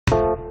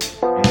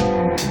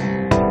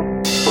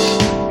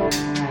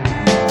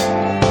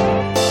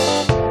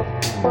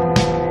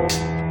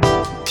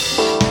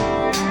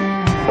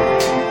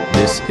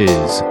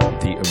is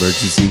the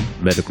Emergency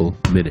Medical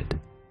Minute.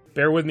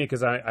 Bear with me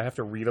because I have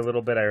to read a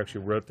little bit. I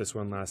actually wrote this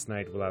one last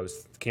night while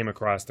came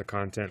across the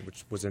content,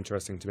 which was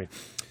interesting to me.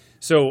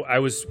 So I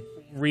was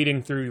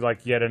reading through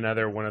yet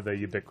another one of the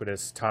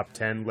ubiquitous top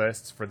 10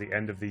 lists for the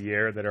end of the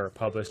year that are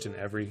published in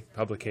every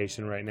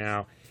publication right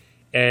now.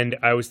 And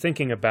I was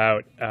thinking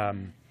about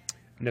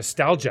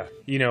nostalgia,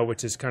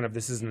 which is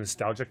this is a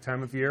nostalgic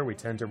time of year. We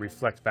tend to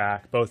reflect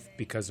back, both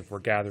because if we're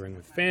gathering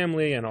with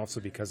family and also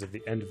because of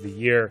the end of the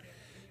year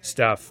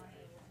stuff.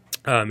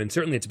 And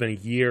certainly it's been a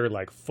year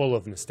full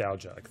of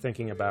nostalgia,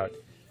 thinking about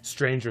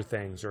Stranger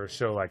Things or a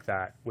show like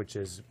that, which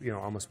is,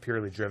 almost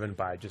purely driven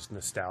by just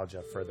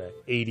nostalgia for the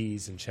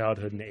 80s and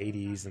childhood in the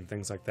 80s and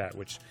things like that,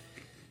 which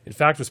in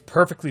fact was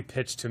perfectly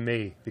pitched to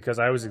me because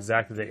I was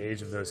exactly the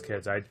age of those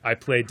kids. I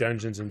played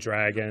Dungeons and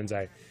Dragons.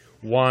 I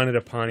wanted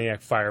a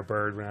Pontiac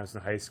Firebird when I was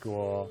in high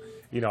school,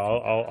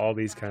 all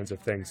these kinds of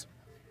things.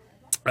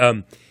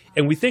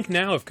 And we think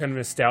now of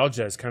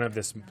nostalgia as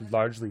this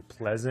largely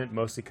pleasant,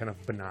 mostly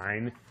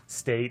benign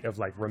state of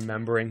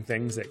remembering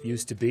things that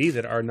used to be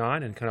that are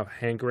not, and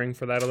hankering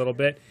for that a little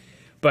bit.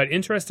 But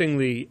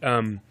interestingly,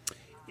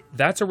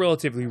 that's a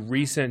relatively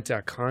recent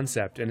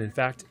concept. And in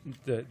fact,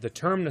 the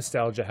term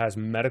nostalgia has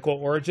medical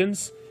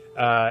origins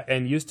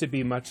and used to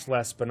be much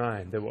less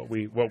benign than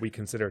what we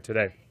consider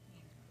today.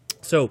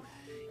 So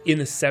in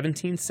the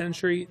 17th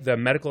century, the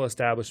medical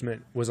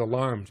establishment was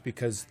alarmed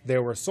because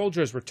there were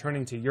soldiers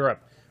returning to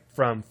Europe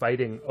from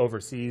fighting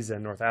overseas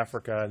in North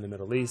Africa and the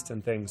Middle East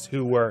and things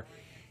who were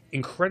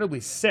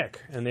incredibly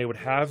sick, and they would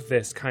have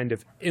this kind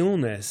of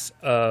illness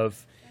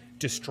of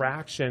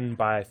distraction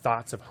by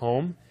thoughts of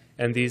home,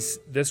 and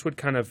this would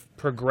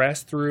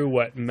progress through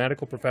what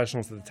medical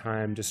professionals at the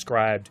time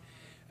described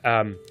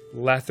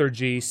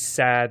lethargy,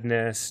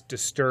 sadness,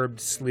 disturbed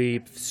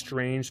sleep,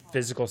 strange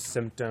physical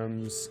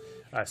symptoms,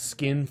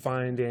 skin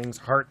findings,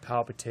 heart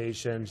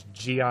palpitations,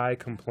 GI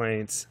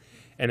complaints,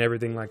 and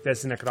everything like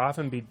this. And it could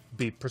often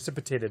be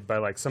precipitated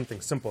by something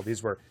simple.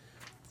 These were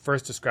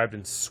first described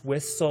in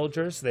Swiss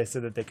soldiers. They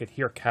said that they could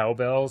hear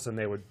cowbells and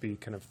they would be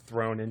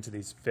thrown into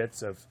these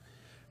fits of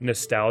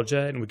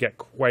nostalgia and would get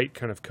quite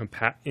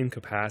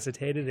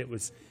incapacitated. It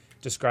was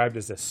described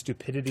as a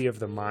stupidity of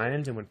the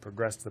mind and would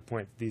progress to the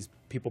point that these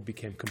people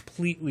became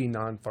completely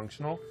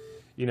non-functional,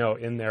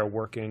 in their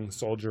working,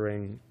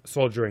 soldiering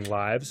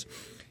lives.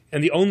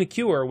 And the only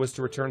cure was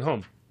to return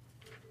home.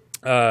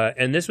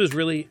 And this was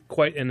really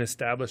quite an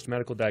established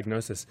medical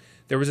diagnosis.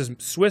 There was this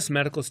Swiss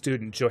medical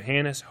student,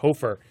 Johannes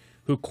Hofer,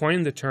 who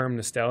coined the term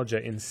nostalgia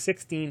in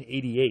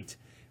 1688.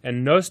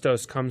 And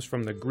nostos comes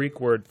from the Greek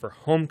word for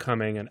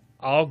homecoming and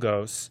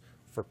algos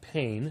for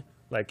pain,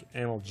 like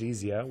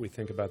analgesia, we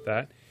think about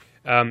that.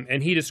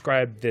 And he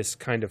described this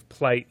kind of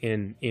plight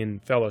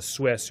in fellow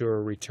Swiss who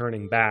were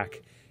returning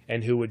back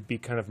and who would be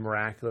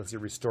miraculously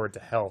restored to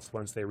health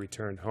once they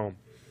returned home.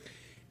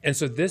 And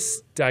so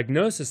this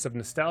diagnosis of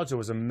nostalgia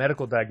was a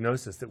medical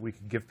diagnosis that we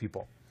could give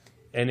people.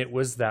 And it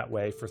was that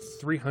way for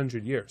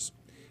 300 years.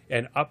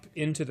 And up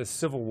into the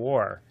Civil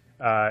War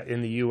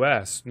in the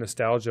U.S.,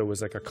 nostalgia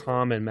was a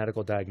common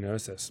medical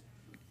diagnosis.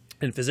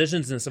 And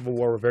physicians in the Civil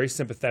War were very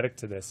sympathetic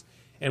to this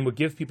and would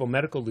give people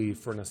medical leave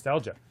for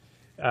nostalgia.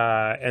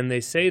 And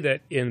they say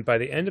that by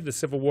the end of the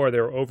Civil War,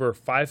 there were over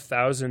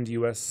 5,000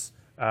 U.S.,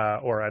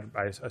 or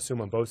I assume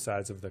on both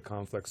sides of the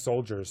conflict,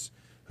 soldiers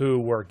who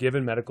were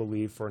given medical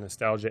leave for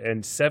nostalgia,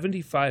 and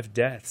 75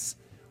 deaths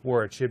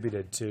were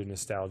attributed to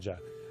nostalgia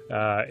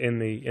in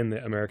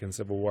the American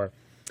Civil War.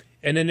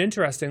 And then,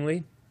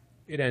 interestingly,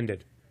 it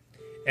ended.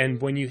 And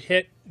when you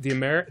hit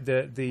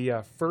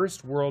the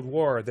First World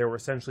War, there were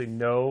essentially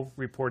no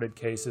reported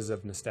cases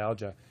of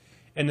nostalgia.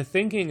 And the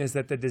thinking is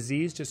that the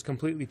disease just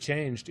completely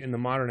changed in the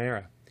modern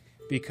era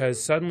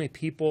because suddenly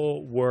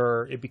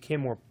it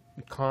became more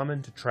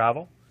common to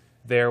travel.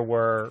 There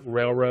were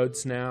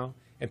railroads now,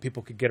 and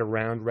people could get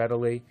around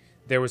readily.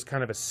 There was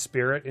a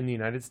spirit in the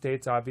United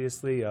States,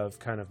 obviously, of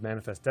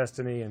manifest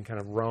destiny and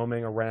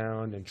roaming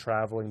around, and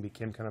traveling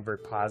became a very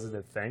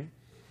positive thing.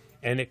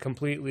 And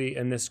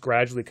this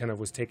gradually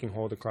was taking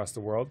hold across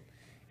the world,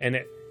 and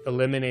it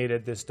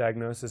eliminated this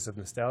diagnosis of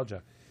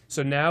nostalgia.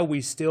 So now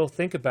we still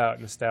think about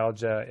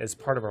nostalgia as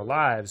part of our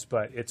lives,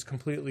 but it's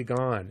completely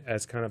gone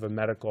as a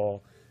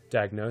medical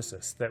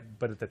diagnosis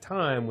but at the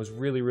time was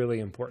really, really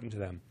important to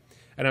them.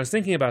 And I was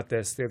thinking about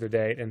this the other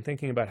day and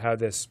thinking about how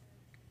this,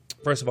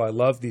 first of all, I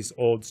love these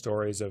old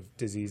stories of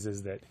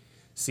diseases that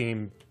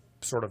seem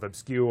sort of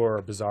obscure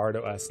or bizarre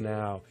to us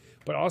now.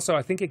 But also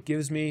I think it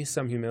gives me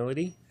some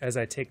humility as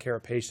I take care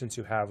of patients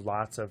who have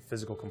lots of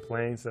physical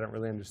complaints that I don't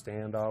really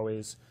understand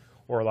always,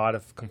 or a lot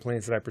of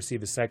complaints that I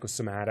perceive as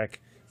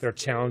psychosomatic that are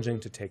challenging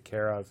to take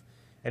care of.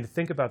 And to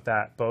think about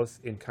that both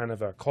in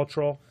a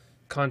cultural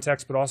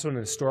context, but also in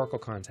a historical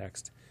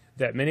context,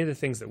 that many of the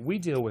things that we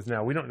deal with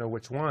now, we don't know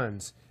which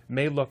ones,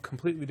 may look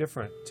completely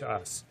different to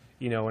us.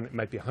 And it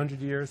might be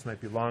 100 years, it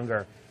might be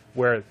longer,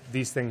 where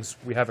these things,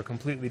 we have a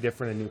completely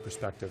different and new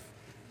perspective.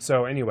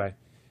 So anyway,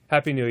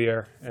 Happy New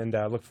Year, and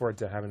look forward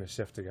to having a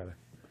shift together.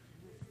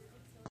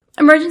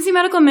 Emergency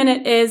Medical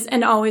Minute is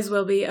and always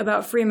will be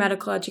about free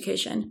medical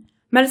education.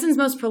 Medicine's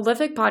most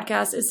prolific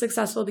podcast is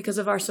successful because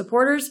of our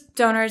supporters,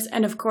 donors,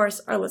 and of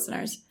course, our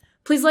listeners.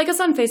 Please like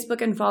us on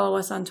Facebook and follow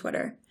us on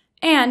Twitter.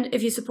 And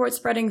if you support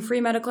spreading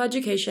free medical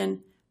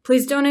education,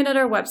 please donate at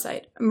our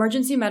website,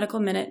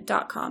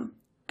 emergencymedicalminute.com.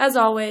 As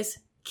always,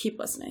 keep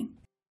listening.